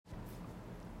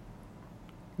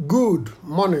Good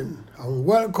morning and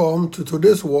welcome to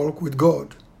today's walk with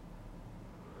God.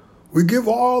 We give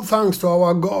all thanks to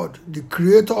our God, the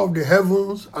creator of the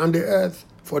heavens and the earth,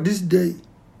 for this day.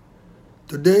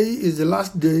 Today is the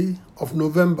last day of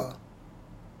November.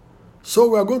 So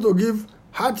we are going to give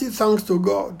hearty thanks to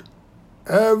God,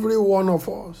 every one of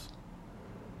us.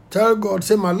 Tell God,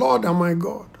 say, my Lord and my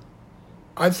God,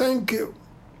 I thank you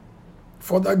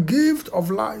for the gift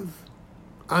of life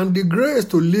and the grace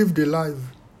to live the life.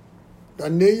 The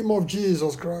name of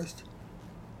Jesus Christ.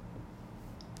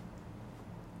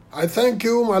 I thank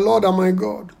you, my Lord and my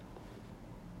God,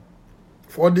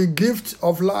 for the gift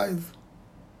of life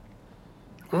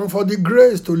and for the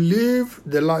grace to live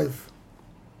the life.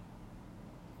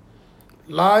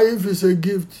 Life is a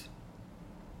gift.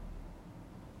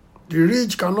 The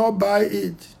rich cannot buy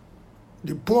it.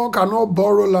 The poor cannot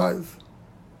borrow life.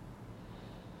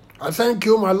 I thank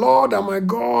you, my Lord and my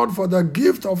God, for the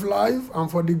gift of life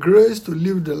and for the grace to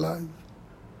live the life.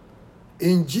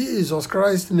 In Jesus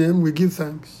Christ's name we give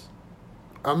thanks.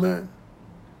 Amen.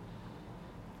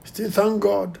 Still thank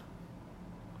God.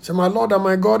 Say, my Lord and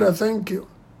my God, I thank you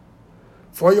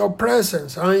for your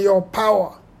presence and your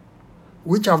power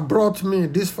which have brought me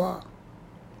this far.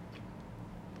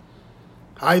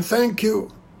 I thank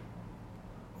you,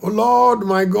 O Lord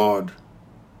my God,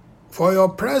 for your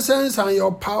presence and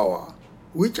your power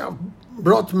which have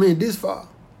brought me this far.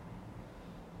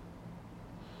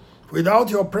 Without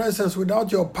your presence,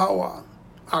 without your power,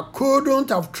 I couldn't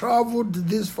have traveled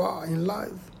this far in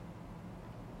life.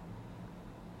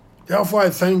 Therefore, I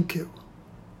thank you.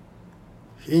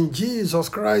 In Jesus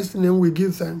Christ's name we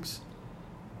give thanks.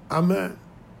 Amen.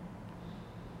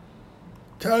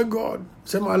 Tell God,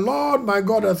 say, my Lord, my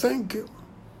God, I thank you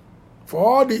for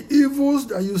all the evils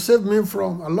that you saved me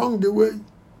from along the way.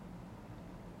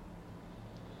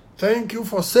 Thank you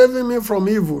for saving me from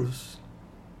evils.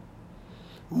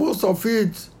 Most of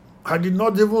it I did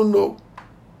not even know.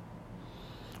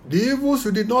 The evils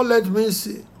you did not let me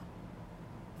see.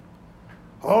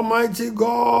 Almighty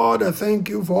God, I thank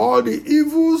you for all the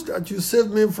evils that you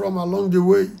saved me from along the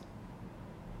way.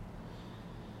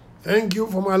 Thank you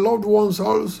for my loved ones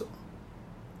also.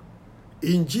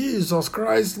 In Jesus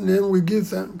Christ's name we give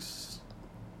thanks.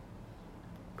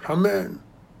 Amen.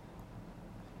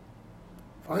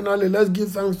 Finally, let's give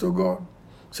thanks to God.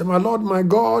 Say, my Lord, my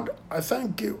God, I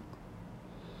thank you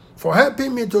for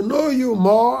helping me to know you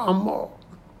more and more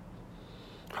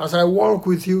as I walk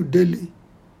with you daily.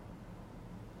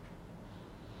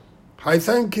 I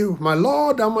thank you, my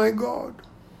Lord and my God,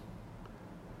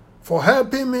 for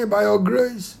helping me by your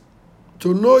grace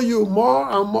to know you more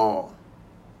and more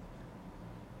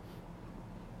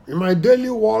in my daily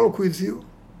walk with you.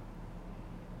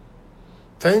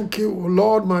 Thank you,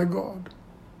 Lord my God.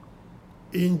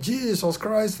 In Jesus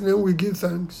Christ's name we give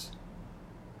thanks.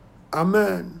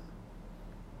 Amen.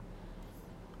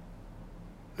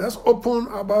 Let's open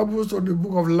our Bibles to the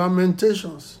book of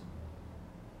Lamentations.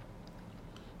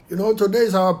 You know, today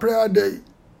is our prayer day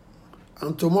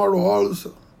and tomorrow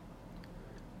also.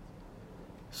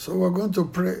 So we're going to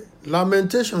pray.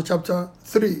 Lamentations chapter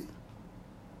 3.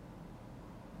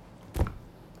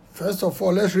 First of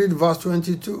all, let's read verse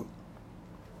 22.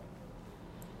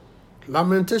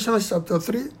 Lamentations chapter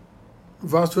 3,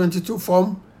 verse 22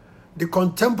 from the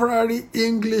Contemporary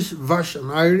English Version.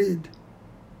 I read.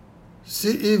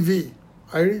 CEV.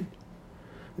 I read.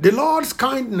 The Lord's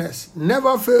kindness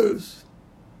never fails.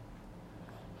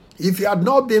 If he had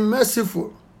not been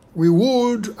merciful, we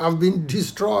would have been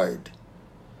destroyed.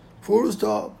 Full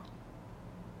stop.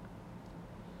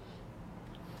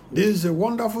 This is a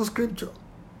wonderful scripture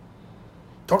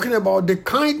talking about the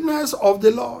kindness of the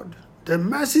Lord, the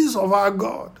mercies of our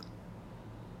God.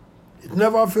 It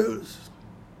never fails.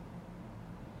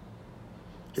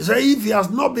 He said, if he has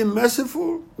not been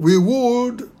merciful, we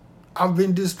would have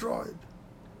been destroyed.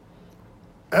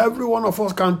 Every one of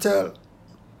us can tell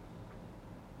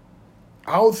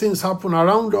how things happen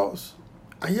around us,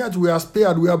 and yet we are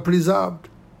spared, we are preserved.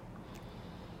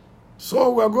 So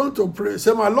we are going to pray.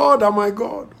 Say, my Lord and my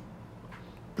God,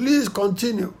 please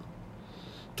continue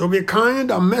to be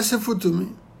kind and merciful to me.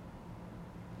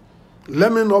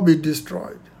 Let me not be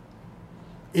destroyed.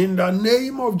 In the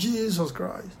name of Jesus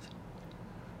Christ.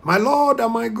 My Lord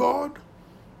and my God,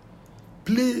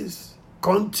 please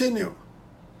continue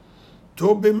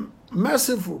to be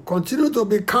merciful, continue to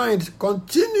be kind,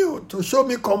 continue to show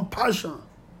me compassion.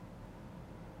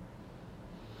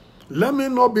 Let me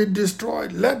not be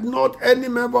destroyed. Let not any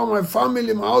member of my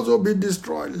family, my household be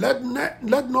destroyed. Let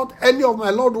not any of my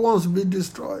loved ones be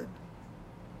destroyed.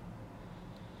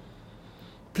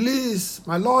 Please,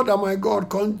 my Lord and my God,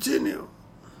 continue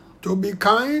to be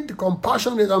kind,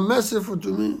 compassionate, and merciful to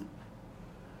me.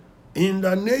 In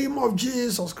the name of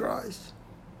Jesus Christ.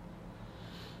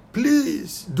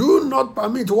 Please do not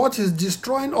permit what is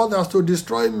destroying others to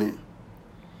destroy me.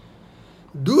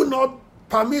 Do not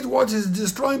permit what is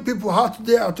destroying people out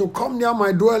there to come near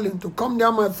my dwelling, to come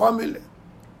near my family.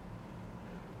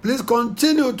 Please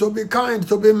continue to be kind,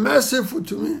 to be merciful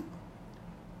to me.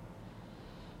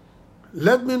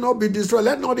 Let me not be destroyed.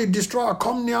 Let not the destroyer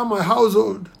come near my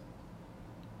household.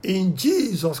 In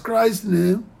Jesus Christ's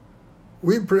name,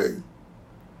 we pray.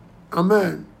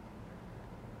 Amen.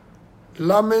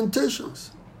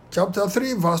 Lamentations, chapter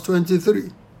 3, verse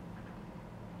 23.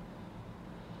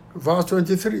 Verse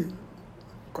 23,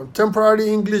 Contemporary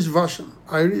English Version,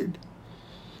 I read,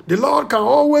 "The Lord can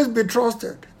always be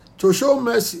trusted to show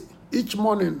mercy each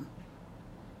morning."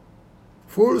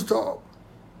 Full stop.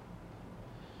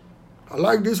 I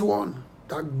like this one.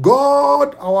 That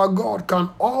God, our God, can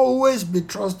always be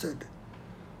trusted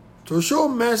to show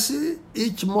mercy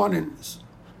each morning.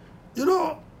 You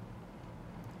know,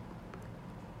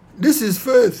 this is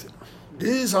faith.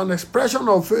 This is an expression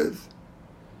of faith.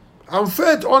 And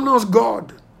faith honors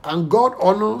God, and God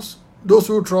honors those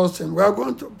who trust Him. We are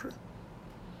going to pray.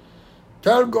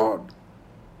 Tell God,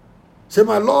 say,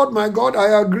 "My Lord, my God,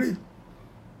 I agree,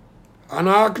 and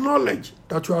I acknowledge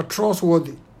that you are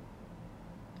trustworthy.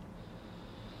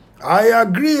 I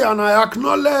agree and I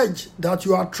acknowledge that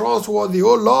you are trustworthy,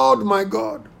 O Lord, my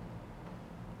God.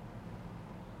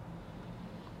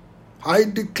 I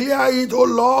declare it, O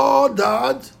Lord,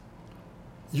 that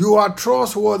you are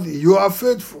trustworthy, you are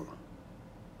faithful,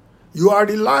 you are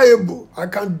reliable. I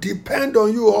can depend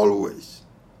on you always.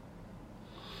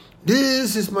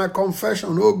 This is my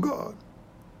confession, O God.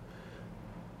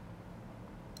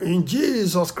 In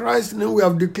Jesus Christ's name we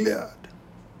have declared.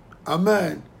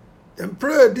 Amen." Then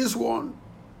pray this one.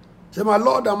 Say, "My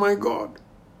Lord and my God,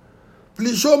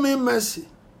 please show me mercy,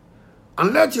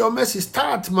 and let your mercy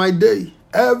start my day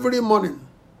every morning.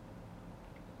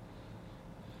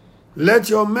 Let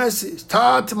your mercy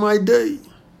start my day.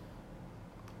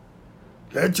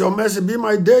 Let your mercy be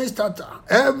my day starter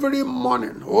every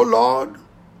morning. Oh Lord,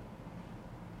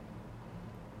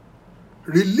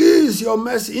 release your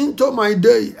mercy into my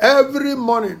day every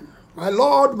morning. My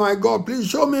Lord, my God, please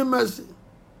show me mercy.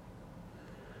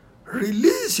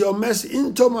 Release your mercy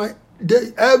into my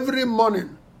day every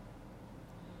morning.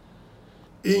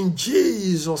 In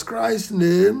Jesus Christ's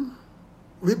name,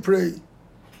 we pray.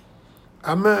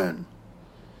 Amen."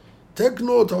 Take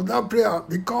note of that prayer,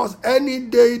 because any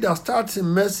day that starts in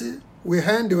mercy will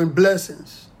end in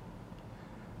blessings.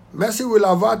 Mercy will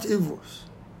avert evils.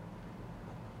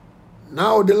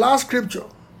 Now, the last scripture,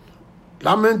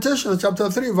 Lamentations chapter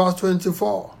 3, verse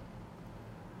 24.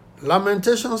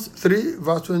 Lamentations 3,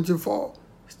 verse 24.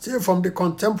 Still from the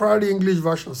Contemporary English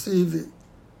Version, CEV.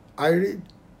 I read,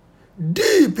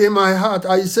 "Deep in my heart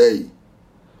I say,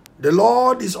 the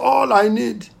Lord is all I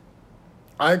need.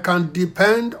 I can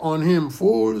depend on Him."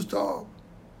 Full stop.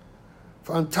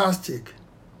 Fantastic.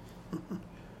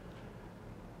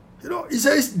 You know, it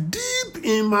says, deep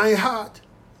in my heart.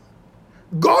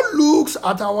 God looks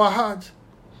at our heart.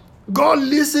 God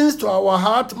listens to our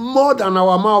heart more than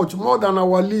our mouth, more than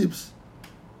our lips.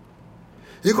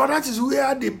 Because that is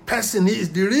where the person is.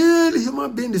 The real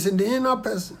human being is in the inner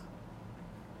person.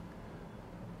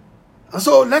 And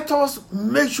so let us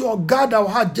make sure, guard our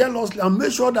heart jealously, and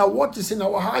make sure that what is in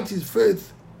our heart is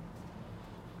faith.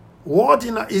 What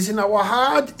is in our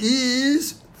heart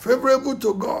is favorable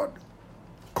to God.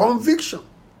 Conviction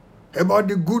about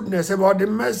the goodness, about the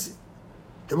mercy,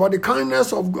 about the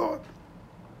kindness of God.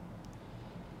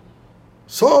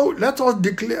 So let us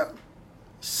declare,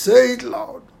 say it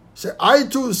loud. Say, "I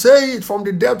too say it from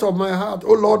the depth of my heart,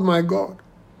 O Lord my God,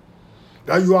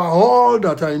 that you are all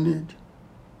that I need.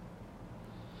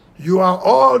 You are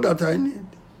all that I need.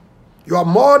 You are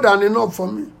more than enough for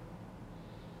me.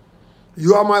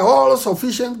 You are my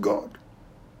all-sufficient God.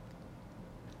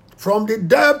 From the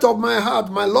depth of my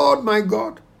heart, my Lord, my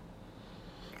God,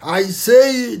 I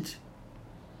say it,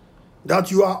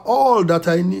 that you are all that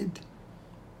I need.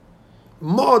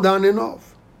 More than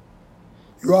enough.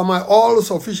 You are my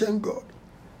all-sufficient God.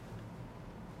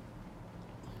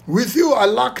 With you I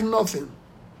lack nothing.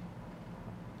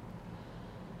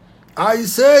 I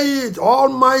say it,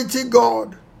 Almighty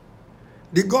God,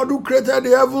 the God who created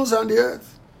the heavens and the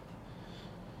earth.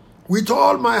 With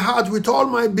all my heart, with all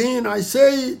my being, I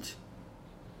say it.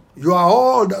 You are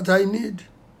all that I need.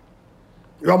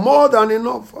 You are more than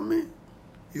enough for me.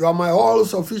 You are my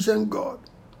all-sufficient God.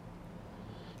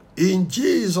 In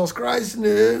Jesus Christ's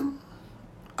name,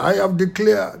 I have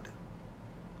declared.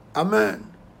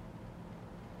 Amen.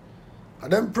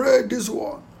 And then pray this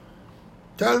one.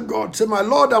 Tell God, say, my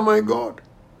Lord and my God,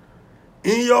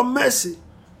 in your mercy,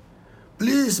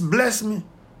 please bless me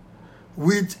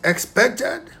with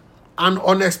expected and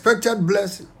unexpected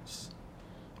blessings.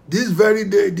 This very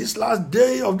day, this last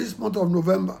day of this month of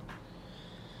November.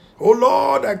 Oh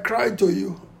Lord, I cry to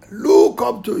you. Look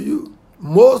up to you,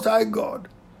 Most High God.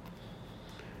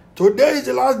 Today is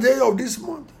the last day of this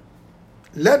month.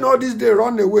 Let not this day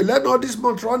run away. Let not this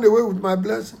month run away with my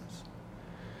blessings.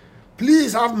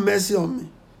 Please have mercy on me.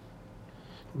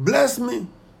 Bless me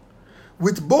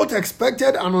with both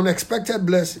expected and unexpected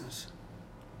blessings.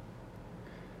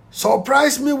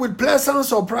 Surprise me with pleasant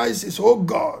surprises, oh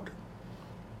God.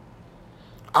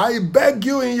 I beg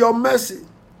you in your mercy.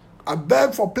 I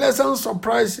beg for pleasant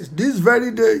surprises this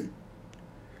very day.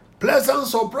 Pleasant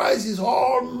surprises,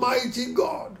 Almighty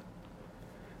God.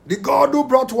 The God who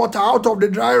brought water out of the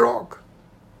dry rock.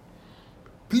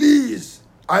 Please,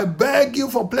 I beg you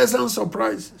for pleasant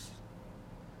surprises.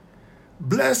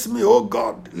 Bless me, oh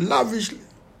God, lavishly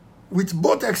with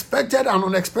both expected and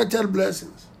unexpected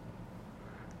blessings.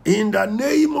 In the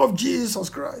name of Jesus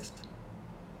Christ.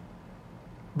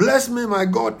 Bless me, my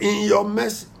God, in your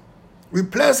mercy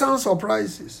with pleasant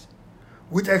surprises,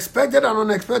 with expected and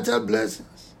unexpected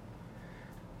blessings.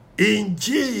 In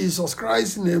Jesus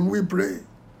Christ's name we pray.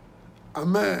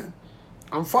 Amen.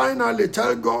 And finally,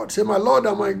 tell God, say, my Lord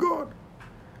and my God,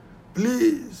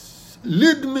 please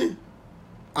lead me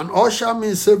and usher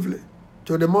me safely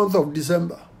to the month of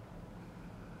December.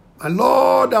 My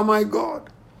Lord and my God,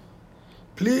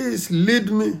 please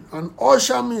lead me and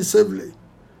usher me safely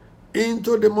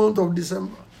into the month of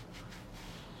December.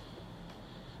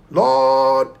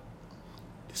 Lord,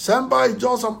 December is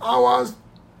just some hours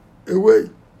away.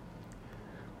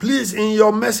 Please, in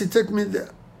your mercy, take me there.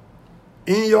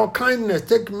 In your kindness,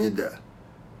 take me there.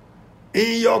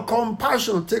 In your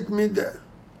compassion, take me there.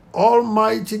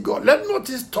 Almighty God, let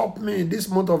nothing stop me this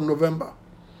month of November.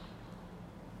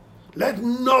 Let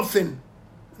nothing,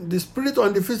 the spirit or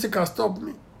the physical, stop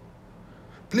me.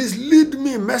 Please lead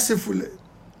me mercifully.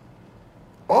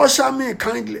 Usher me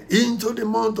kindly into the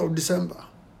month of December.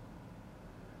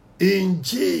 In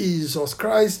Jesus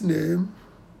Christ's name,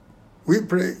 we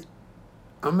pray.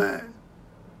 Amen.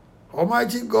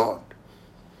 Almighty God,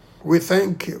 we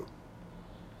thank you.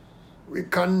 We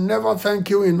can never thank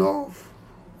you enough.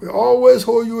 We always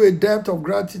owe you a debt of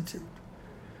gratitude.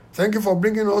 Thank you for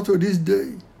bringing us to this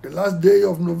day, the last day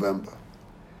of November.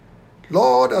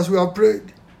 Lord, as we have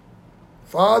prayed,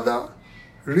 Father,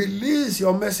 release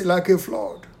your mercy like a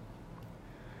flood.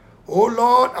 Oh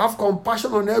Lord, have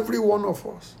compassion on every one of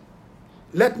us.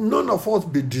 Let none of us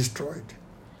be destroyed.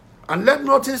 And let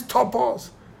nothing stop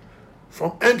us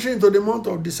from entering into the month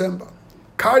of December.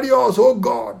 Carry us, oh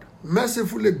God,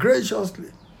 mercifully, graciously.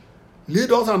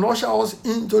 Lead us and usher us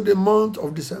into the month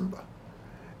of December.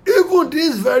 Even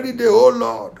this very day, oh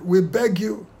Lord, we beg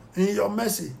you in your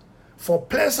mercy for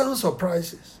pleasant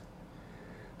surprises.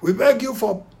 We beg you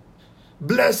for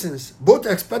blessings, both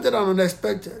expected and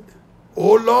unexpected.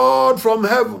 Oh Lord, from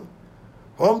heaven,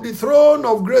 from the throne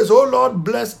of grace, oh Lord,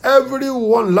 bless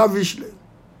everyone lavishly.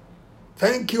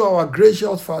 Thank you, our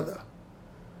gracious Father.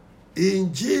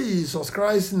 In Jesus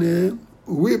Christ's name,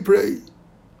 we pray.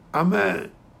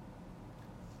 Amen.